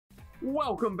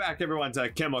Welcome back, everyone, to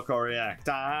Chemical React.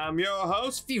 I'm your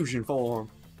host, Fusion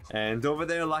Form. And over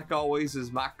there, like always,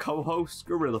 is my co-host,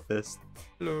 Gorilla Fist.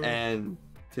 Hello. And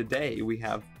today we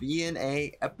have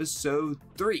BNA Episode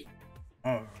 3.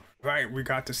 Oh, right, we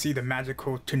got to see the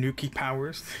magical Tanuki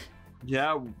powers.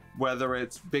 Yeah, whether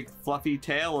it's big fluffy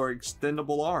tail or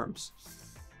extendable arms.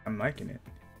 I'm liking it.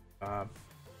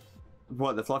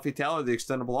 What, the fluffy tail or the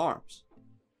extendable arms?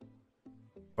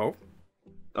 Both?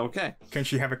 Okay. Can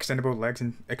she have extendable legs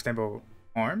and extendable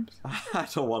arms? I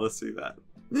don't want to see that.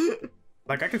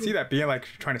 Like, I can see that being like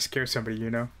trying to scare somebody, you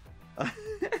know?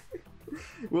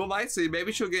 We might see.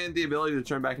 Maybe she'll get the ability to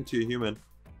turn back into a human.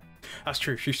 That's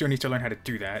true. She still needs to learn how to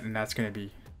do that, and that's gonna be.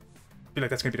 I feel like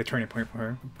that's gonna be the turning point for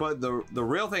her. But the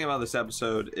real thing about this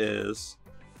episode is,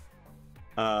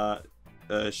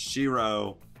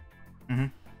 Shiro.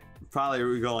 Probably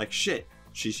we're going like, shit.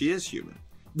 She is human.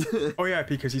 Oh yeah,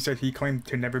 because he said he claimed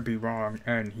to never be wrong,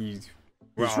 and he's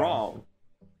wrong.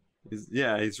 He's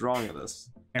wrong. He's wrong in this.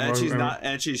 And she's not,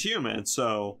 and she's human,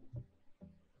 so.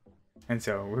 And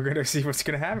so we're gonna see what's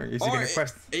gonna happen. Is he gonna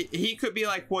quest? He could be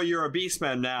like, well, you're a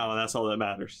beastman now, and that's all that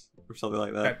matters, or something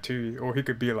like that. That too, or he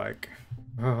could be like,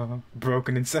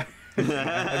 broken inside.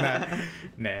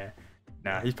 Nah.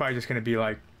 He's probably just gonna be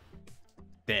like,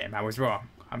 damn, I was wrong.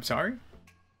 I'm sorry.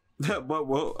 But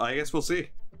well, I guess we'll see.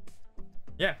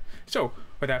 Yeah. So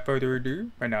without further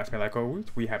ado, announcement like always,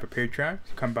 we have a Patreon.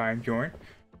 So come by and join.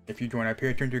 If you join our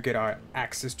Patreon, you get our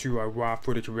access to our raw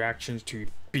footage reactions to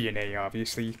BNA,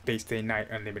 obviously, Face Day Night,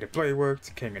 Unlimited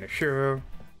Playworks, King and Ashura,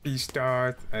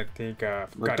 Beastars, I think, got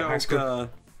a high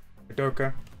school,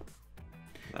 Madoka.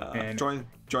 And join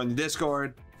the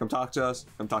Discord. Come talk to us.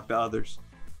 Come talk to others.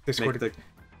 Discord.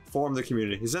 Form the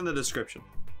community. It's in the description.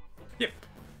 Yep.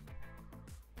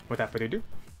 Without further ado,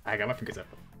 I got my fingers up.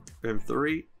 In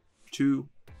 3, 2,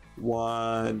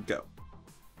 1, go.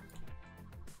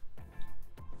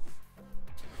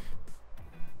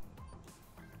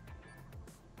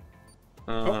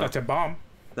 Oh, that's a bomb.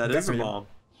 That is a bomb.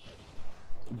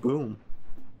 Boom.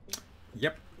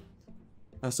 Yep.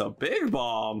 That's a big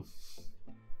bomb.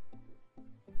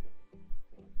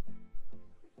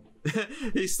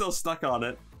 He's still stuck on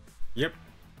it. Yep.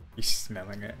 He's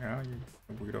smelling it. Oh, you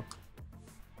weirdo.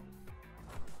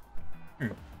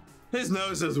 His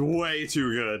nose is way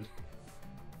too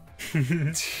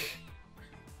good.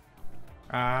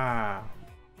 Ah.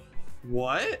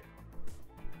 What?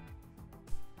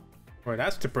 Boy,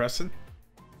 that's depressing.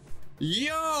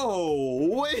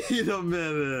 Yo, wait a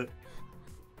minute.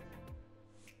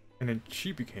 And then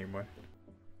she became one.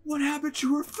 What happened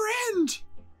to her friend?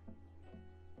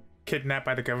 Kidnapped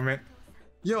by the government.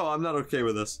 Yo, I'm not okay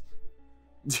with this.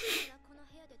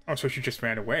 Oh, so she just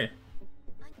ran away.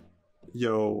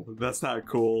 Yo, that's not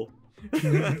cool. But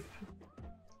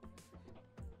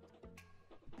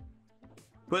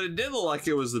it did look like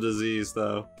it was a disease,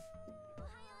 though.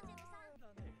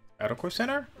 Medical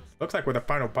center? Looks like where the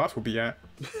final boss will be at.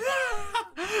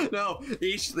 No,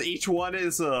 each one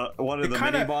is one of the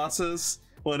mini bosses.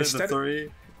 One of the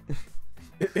 3.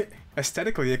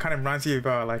 Aesthetically, it kind of reminds you of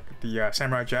like the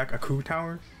Samurai Jack Aku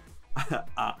Towers.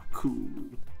 Aku.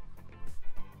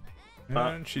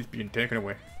 And she's being taken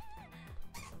away.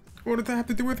 What does that have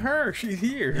to do with her? She's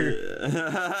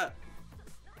here.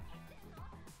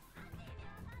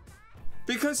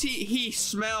 Because he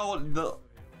smelled the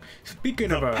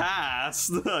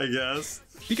past, I guess.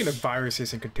 Speaking of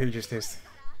viruses and contagiousness,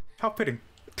 how fitting.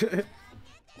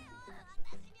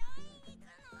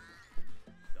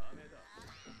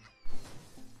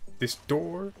 This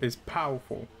door is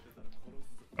powerful.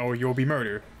 Or you'll be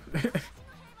murdered.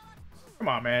 Come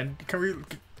on, man. Can we...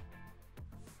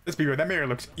 Let's be real, that mirror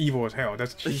looks evil as hell.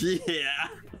 That's yeah.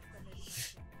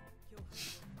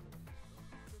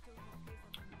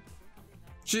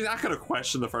 She's not gonna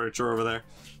question the furniture over there.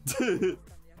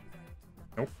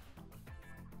 Nope.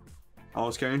 I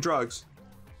was carrying drugs.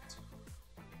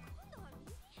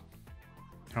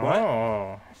 Oh.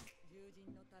 What?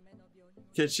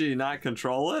 Can she not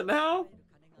control it now?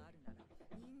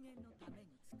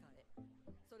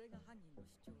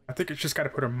 I think it's just gotta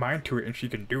put her mind to it and she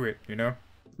can do it, you know?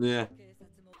 Yeah.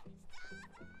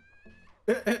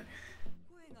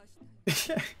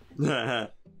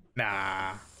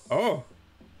 Nah. Oh.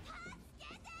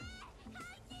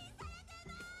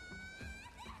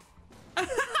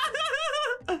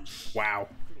 Wow.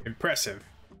 Impressive.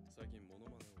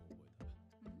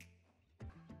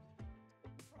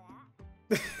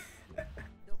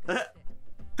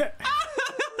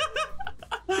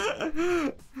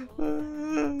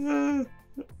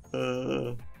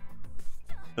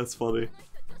 That's funny.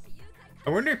 I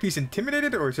wonder if he's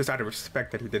intimidated or it's just out of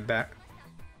respect that he did that.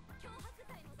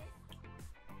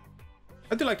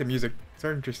 I do like the music. It's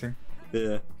very interesting.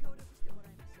 Yeah.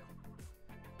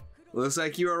 Looks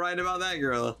like you were right about that,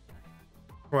 Gorilla.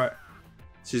 What?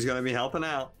 She's gonna be helping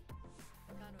out.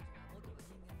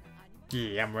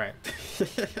 Yeah, I'm right.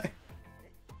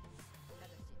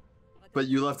 But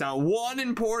you left out one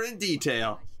important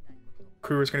detail.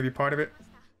 Crew is gonna be part of it.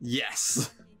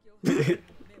 Yes.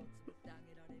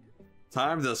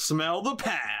 Time to smell the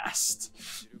past.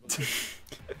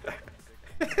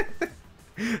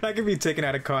 That could be taken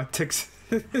out of context.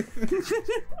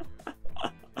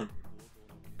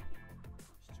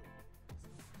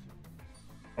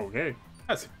 Okay,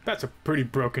 that's a pretty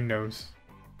broken nose.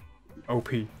 OP.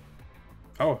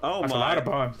 Oh, that's my. a lot of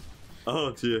bombs.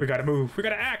 Oh dear. We gotta move. We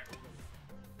gotta act.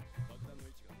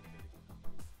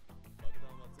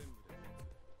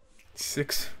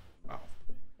 Six. Wow.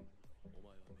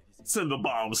 Send the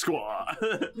bomb squad.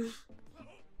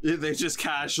 Yeah, they just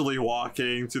casually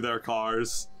walking to their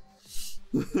cars.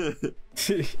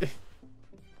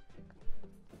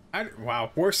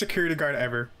 Wow, worst security guard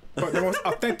ever, but the most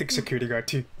authentic security guard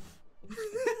too.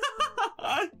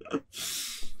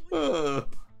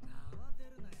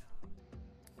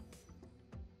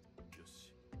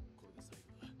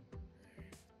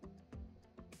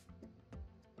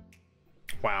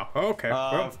 Wow. Okay.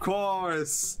 Well. Of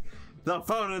course, the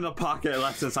phone in the pocket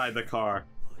left inside the car.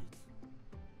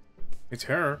 It's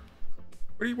her.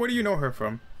 What do you know her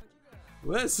from?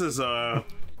 This is a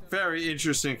very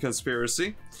interesting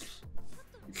conspiracy.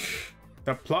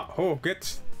 The plot hole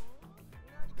gets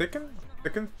thicken,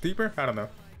 deeper. I don't know.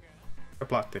 The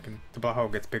plot thicken. The plot hole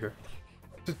gets bigger.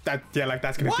 Just that, yeah, like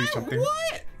that's gonna do something.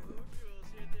 What?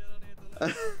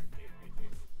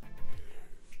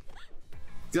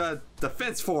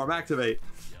 Defense form activate.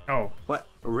 Oh. What?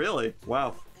 Really?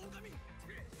 Wow.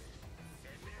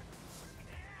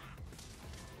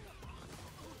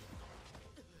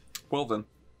 Well then.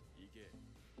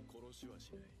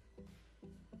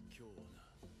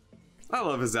 I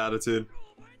love his attitude.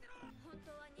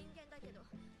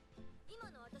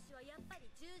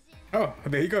 Oh,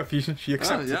 there you go, Fusion. She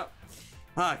accepted.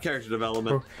 Yep. Character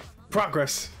development.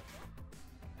 Progress.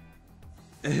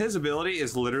 His ability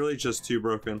is literally just too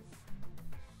broken.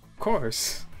 Of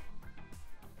course.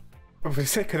 For the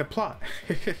sake of the plot.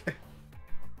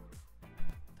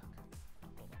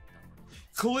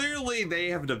 Clearly, they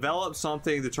have developed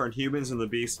something to turn humans into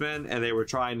beastmen, and they were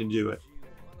trying to do it.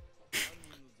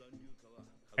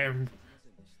 And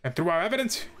through our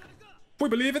evidence, we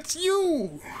believe it's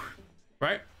you,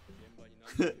 right?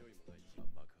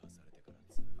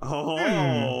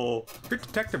 Oh, Good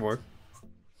detective work.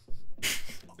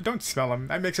 Don't smell him.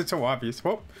 That makes it so obvious.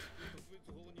 Well,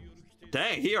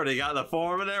 dang! He already got the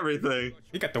form and everything.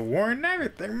 you got the warrant and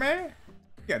everything, man.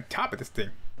 You on top of this thing.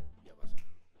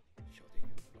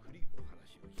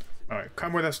 All right,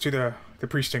 come with us to the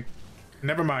precinct.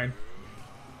 Never mind.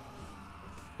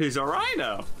 He's a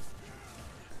rhino.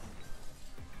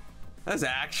 That's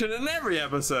action in every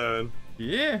episode.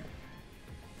 Yeah.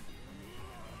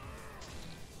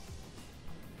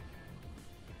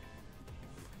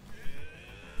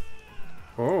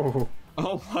 Oh.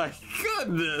 Oh my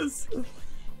goodness.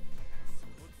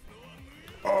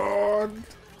 Oh.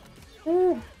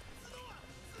 Ooh.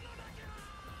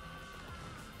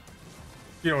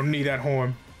 You don't need that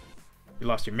horn. You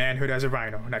lost your manhood as a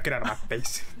rhino. Now get out of my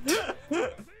face.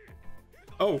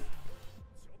 Oh.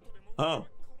 Oh.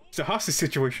 It's a hostage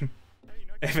situation.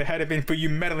 If it hadn't been for you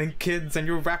meddling kids and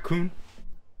your raccoon.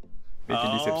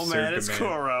 Oh man, it's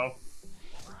Koro.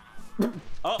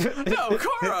 Oh no,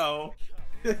 Koro!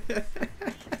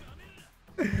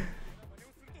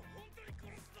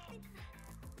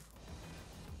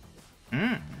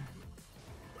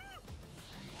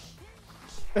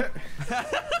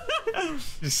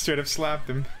 Just straight up slapped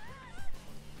him.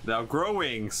 Now grow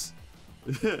wings.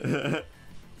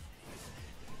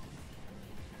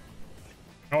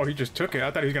 Oh, he just took it.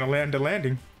 I thought he was gonna land the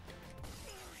landing.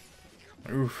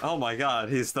 Oof. Oh my god,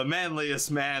 he's the manliest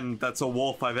man that's a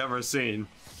wolf I've ever seen.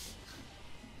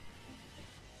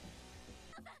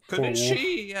 Couldn't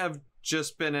she have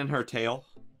just been in her tail?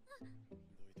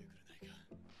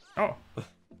 Oh.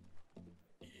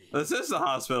 This is the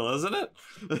hospital, isn't it?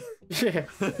 Yeah.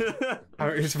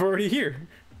 It's already here.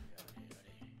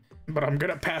 But I'm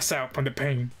gonna pass out from the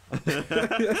pain.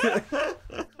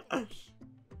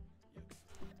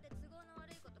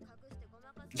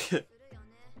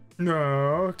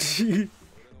 No.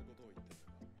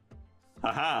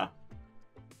 Haha.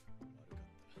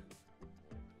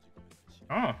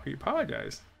 Oh, he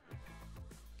apologized.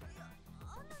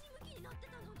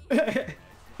 Yeah.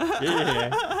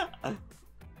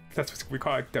 That's what we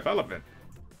call development.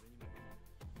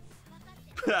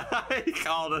 He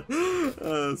called it.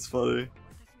 Oh, that's funny.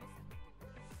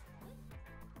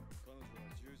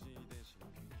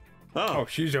 Oh,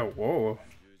 she's a whoa.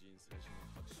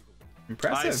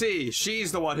 Impressive. I see.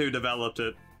 She's the one who developed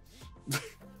it.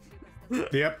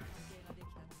 Yep.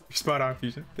 Spot on,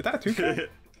 Fusion. Is that a 2K?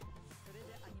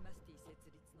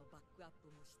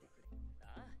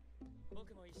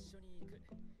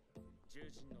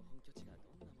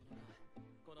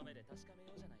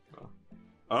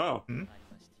 Oh. Hmm?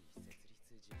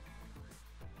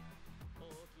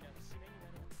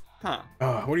 Huh.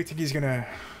 What do you think he's gonna?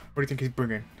 What do you think he's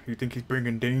bringing? You think he's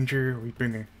bringing danger? Or he's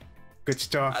bringing good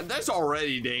stuff? There's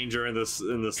already danger in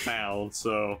this town,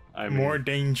 so I mean, More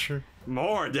danger.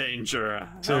 more danger.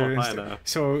 So, Hell if I know.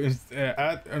 so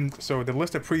the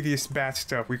list of previous bad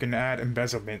stuff, we can add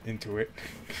embezzlement into it.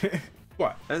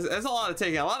 What? There's a lot of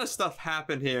taking. A lot of stuff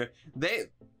happened here. They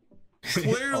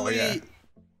clearly, yeah.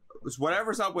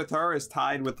 whatever's up with her is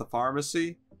tied with the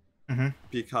pharmacy,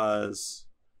 because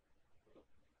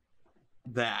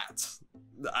that.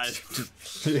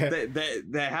 Yeah.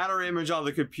 They had her image on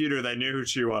the computer. They knew who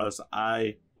she was.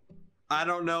 I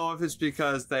don't know if it's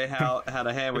because they had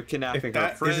a hand with kidnapping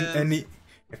her friend.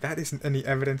 If that isn't any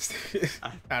evidence,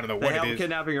 I don't know what it is.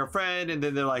 Kidnapping her friend, and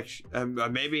then they're like,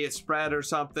 maybe it's spread or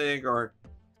something, or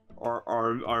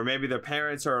maybe their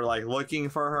parents are like looking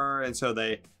for her, and so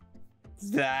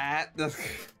yeah.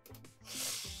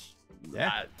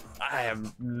 I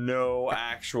have no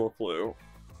actual clue.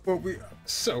 Well,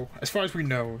 so as far as we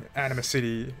know, Anima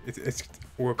City,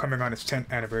 we're coming on its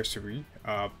 10th anniversary.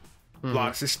 A lot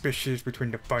of suspicious between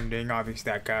the funding.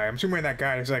 Obviously, that guy. I'm assuming that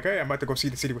guy is like, hey, I'm about to go see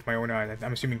the city with my own eyes.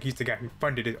 I'm assuming he's the guy who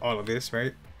funded all of this,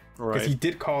 right? Right. Because he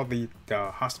did call the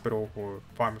hospital or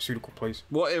pharmaceutical place.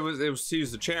 Well, he was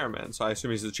the chairman, so I assume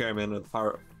he's the chairman of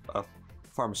the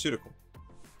pharmaceutical.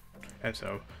 And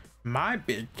so, my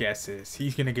big guess is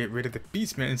he's gonna get rid of the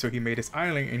Beastmen, and so he made his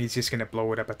island, and he's just gonna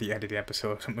blow it up at the end of the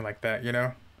episode, something like that, you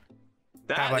know?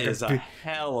 That is a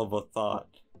hell of a thought.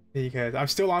 Because I'm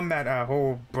still on that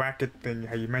whole bracket thing.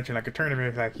 How you mentioned like a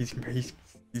tournament, like he's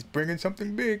bringing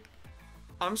something big.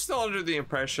 I'm still under the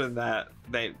impression that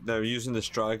they're using this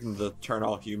drug to turn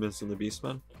all humans into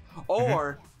beastmen,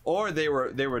 or they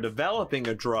were developing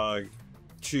a drug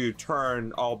to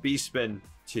turn all beastmen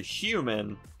to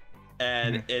human,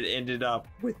 and it ended up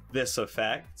with this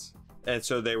effect, and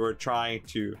so they were trying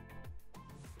to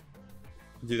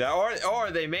do that, or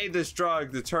they made this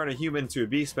drug to turn a human to a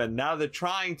beastman. Now they're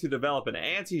trying to develop an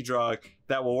anti-drug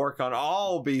that will work on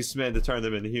all beastmen to turn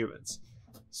them into humans.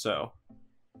 So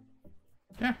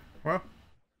yeah, well,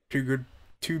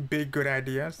 two big good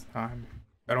ideas. I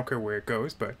don't care where it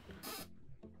goes, but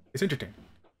it's interesting.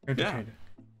 Entertaining.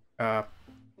 Yeah.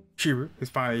 Shiru is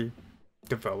finally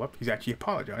developed. He's actually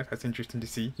apologized. That's interesting to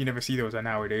see. You never see those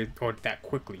nowadays, or that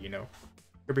quickly, you know.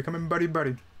 They're becoming buddy.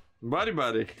 Buddy.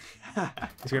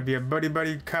 It's gonna be a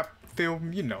buddy cop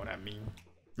film, you know what I mean.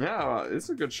 Yeah, it's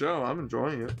a good show. I'm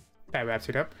enjoying it. That wraps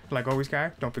it up. Like always,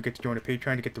 guys, don't forget to join the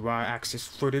Patreon to get the raw access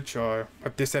footage of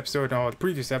this episode and all the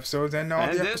previous episodes and all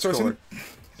the episodes. Discord.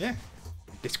 Yeah,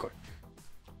 Discord.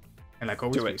 And like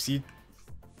always, we'll see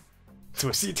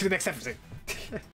you to the next episode.